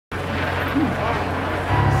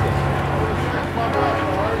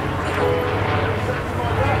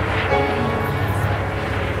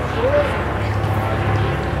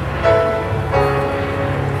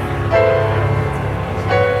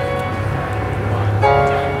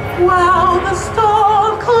the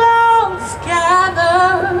storm clouds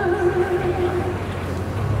gather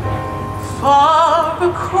far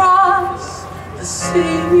across the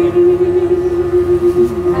sea,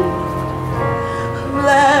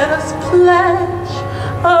 let us pledge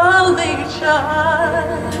allegiance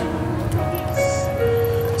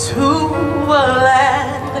to a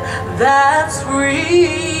land that's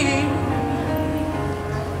free.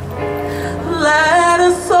 Let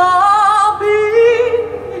us all be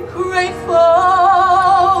grateful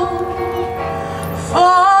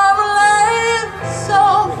for a land so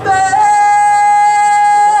fair,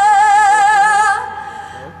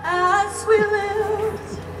 as we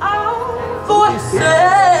lift our voices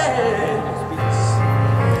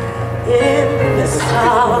in this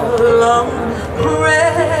solemn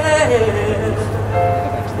prayer.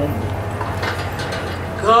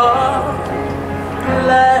 God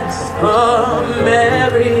bless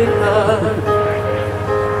America,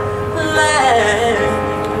 land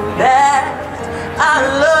that I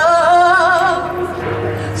love.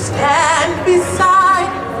 Stand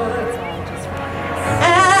beside her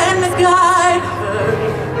and guide her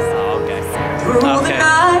through the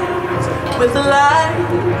night with light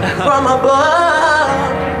from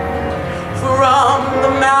above, from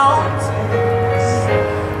the mountains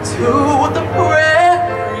to the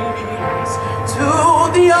prairies, to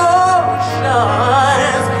the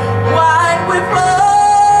oceans wide with love.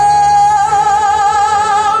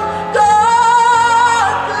 God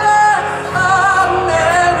bless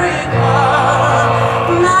America,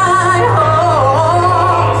 my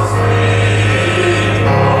home sweet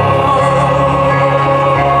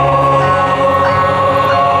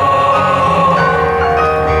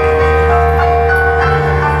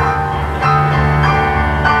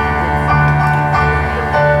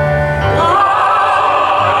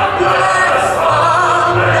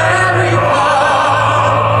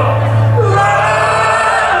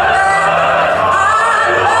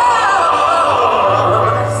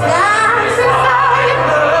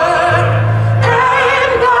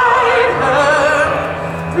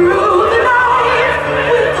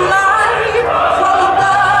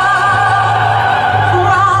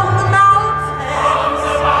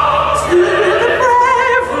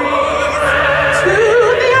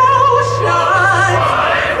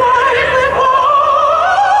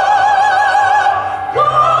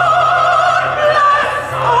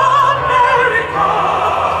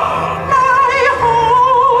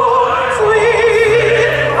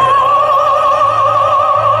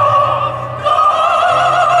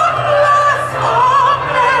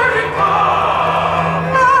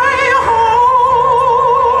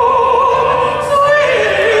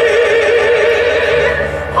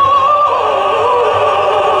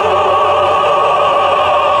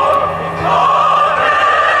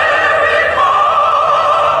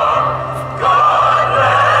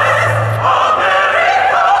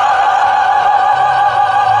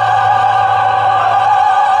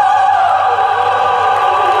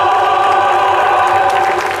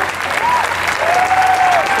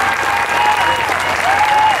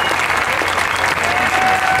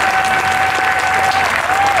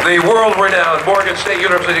The world-renowned Morgan State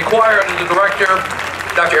University Choir and the director,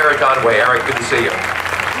 Dr. Eric Conway. Eric, good to see you.